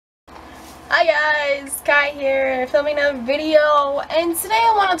Hi guys, Kai here, filming a video, and today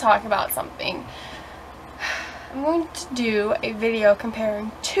I want to talk about something. I'm going to do a video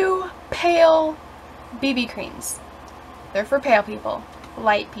comparing two pale BB creams. They're for pale people,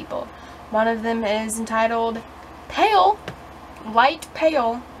 light people. One of them is entitled Pale, Light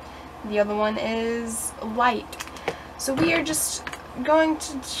Pale. The other one is Light. So we are just going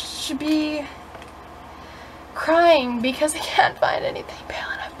to be crying because I can't find anything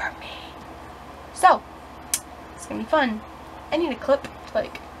pale enough for me. So, it's gonna be fun. I need a clip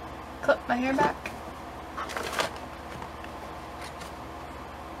my hair back.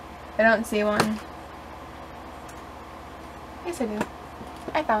 I don't see one. Yes, I do.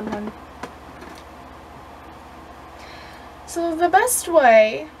 I found one. So the best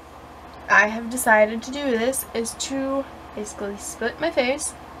way I have decided to do this is to basically split my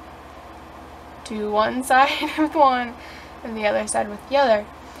face to one side with one and the other side with the other.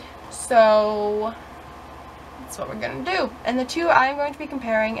 So that's what we're going to do. And the two I'm going to be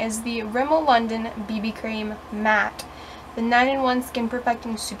comparing is the Rimmel London BB Cream Matte, the 9-in-1 Skin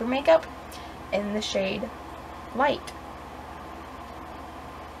Perfecting Super Makeup in the shade Light.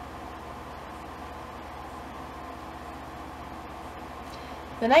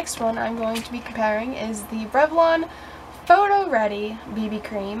 The next one I'm going to be comparing is the Revlon Photo Ready BB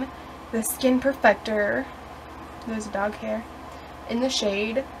Cream, the Skin Perfector, there's a dog hair, in the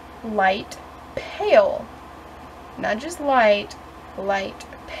shade Light Pale. Not just light, light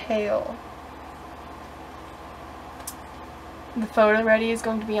pale. The Photo Ready is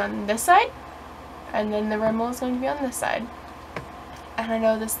going to be on this side, and then the Rimmel is going to be on this side. And I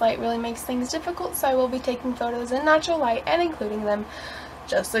know this light really makes things difficult, so I will be taking photos in natural light and including them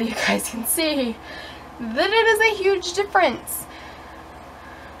just so you guys can see that it is a huge difference.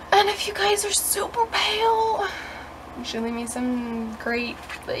 And if you guys are super pale, you should leave me some great,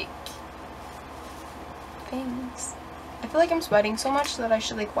 things. I feel like I'm sweating so much that I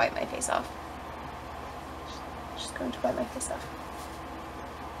should, wipe my face off. Just going to wipe my face off.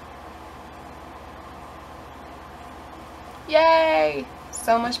 Yay!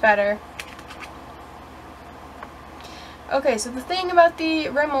 So much better. Okay, so the thing about the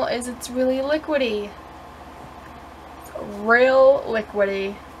Rimmel is it's really liquidy. It's real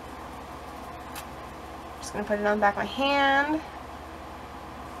liquidy. Just gonna put it on the back of my hand.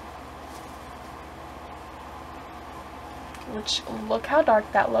 Which, look how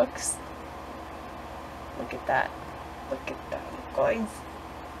dark that looks. Look at that. Look at that, guys.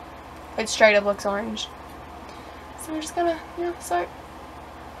 It straight up looks orange. So we're just gonna, start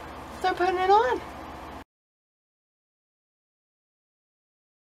putting it on.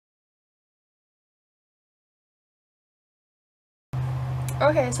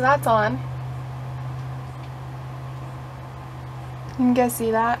 Okay, so that's on. You guys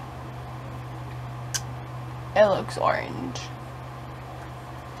see that? It looks orange.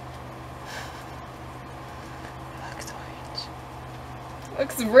 It looks orange. It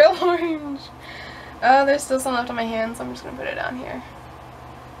looks real orange. Oh, there's still some left on my hand, so I'm just gonna put it down here.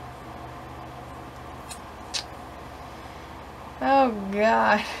 Oh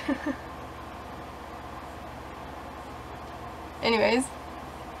god. Anyways.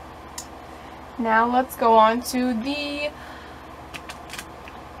 Now let's go on to the,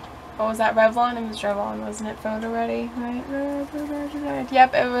 what was that, Revlon? It was Revlon, wasn't it? Photo Ready, right?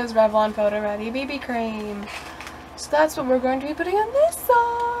 Yep, it was Revlon Photo Ready BB Cream. So that's what we're going to be putting on this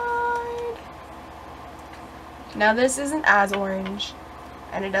side. Now this isn't as orange,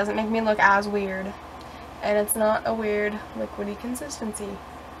 and it doesn't make me look as weird, and it's not a weird liquidy consistency.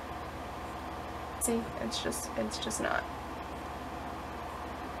 See, it's just not.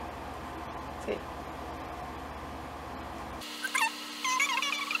 See.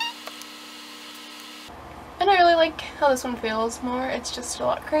 And I really like how this one feels more. It's just a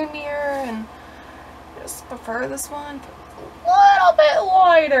lot creamier, and I just prefer this one. A little bit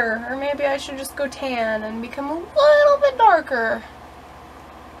lighter, or maybe I should just go tan and become a little bit darker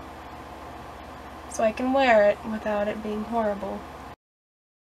so I can wear it without it being horrible.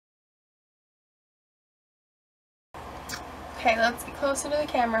 Okay, let's get closer to the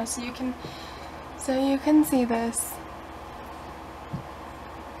camera so you can see this.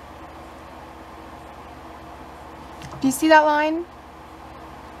 Do you see that line?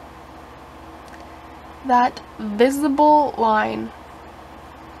 That visible line.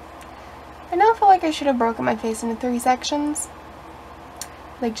 I now feel like I should have broken my face into 3 sections.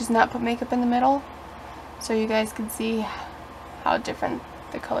 Just not put makeup in the middle, so you guys could see how different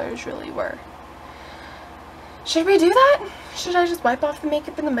the colors really were. Should we do that? Should I just wipe off the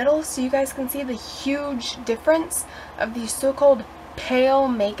makeup in the middle so you guys can see the huge difference of the so-called pale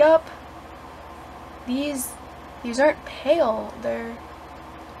makeup these aren't pale. They're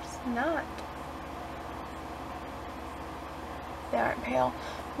just not. They aren't pale.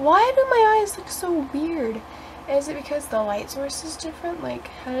 Why do my eyes look so weird? Is it because the light source is different? Like,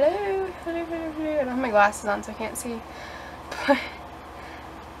 hello. I don't have my glasses on, so I can't see. But,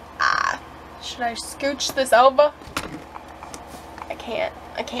 should I scooch this over? I can't.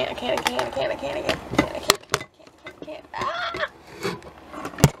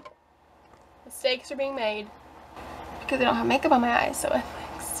 Mistakes are being made because I don't have makeup on my eyes, so it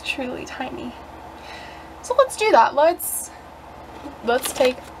looks truly tiny. So let's do that. Let's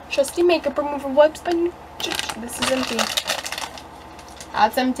take trusty makeup remover wipes by. This is empty.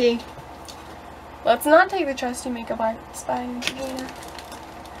 That's empty. Let's not take the trusty makeup wipes by Neutrogena.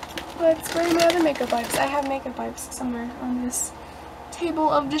 Let's bring my other makeup wipes. I have makeup wipes somewhere on this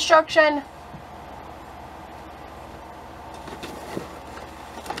table of destruction.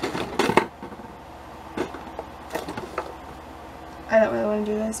 I don't really want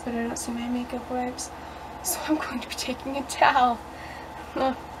to do this, but I don't see my makeup wipes. So I'm going to be taking a towel.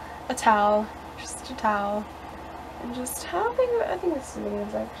 A towel. Just a towel. And just how big? I think this is a big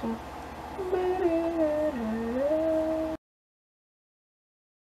enough section.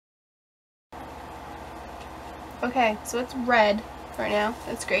 Okay, so it's red right now.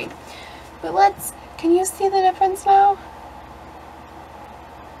 That's great. But can you see the difference now?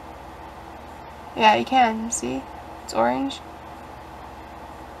 Yeah, you can. See? It's orange.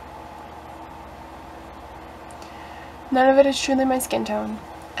 None of it is truly my skin tone.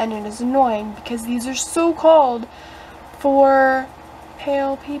 And it is annoying because these are so called for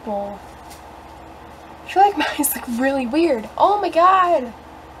pale people. I feel like my eyes look really weird. Oh my god!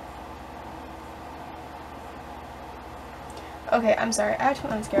 Okay, I'm sorry. I have to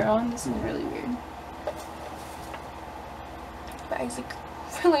put mascara on. This is really weird. My eyes look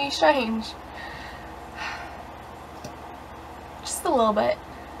really strange. Just a little bit.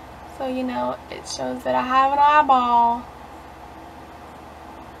 So, you know, it shows that I have an eyeball.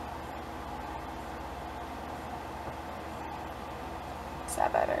 Is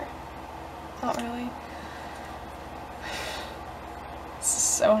that better? Not really. This is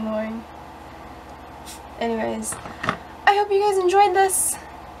so annoying. Anyways, I hope you guys enjoyed this.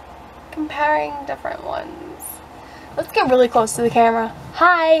 Comparing different ones. Let's get really close to the camera.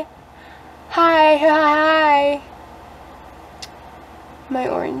 Hi! Hi, hi, hi! My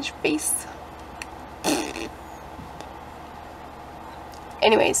orange face.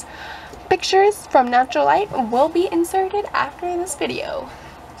 Anyways, pictures from natural light will be inserted after this video.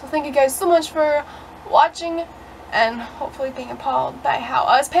 So thank you guys so much for watching and hopefully being appalled by how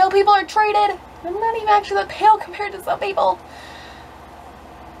us pale people are treated. I'm not even actually that pale compared to some people.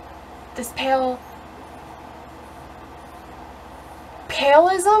 This paleism?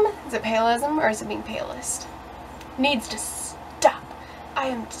 Is it paleism or is it being palest? Needs to stop. I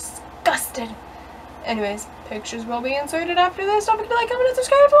am disgusted. Anyways, pictures will be inserted after this. Don't forget to like, comment, and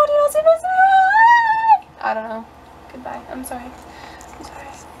subscribe if you want to see. I don't know. Goodbye. I'm sorry. I'm sorry.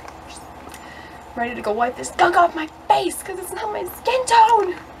 Just ready to go wipe this gunk off my face because it's not my skin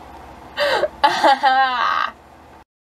tone.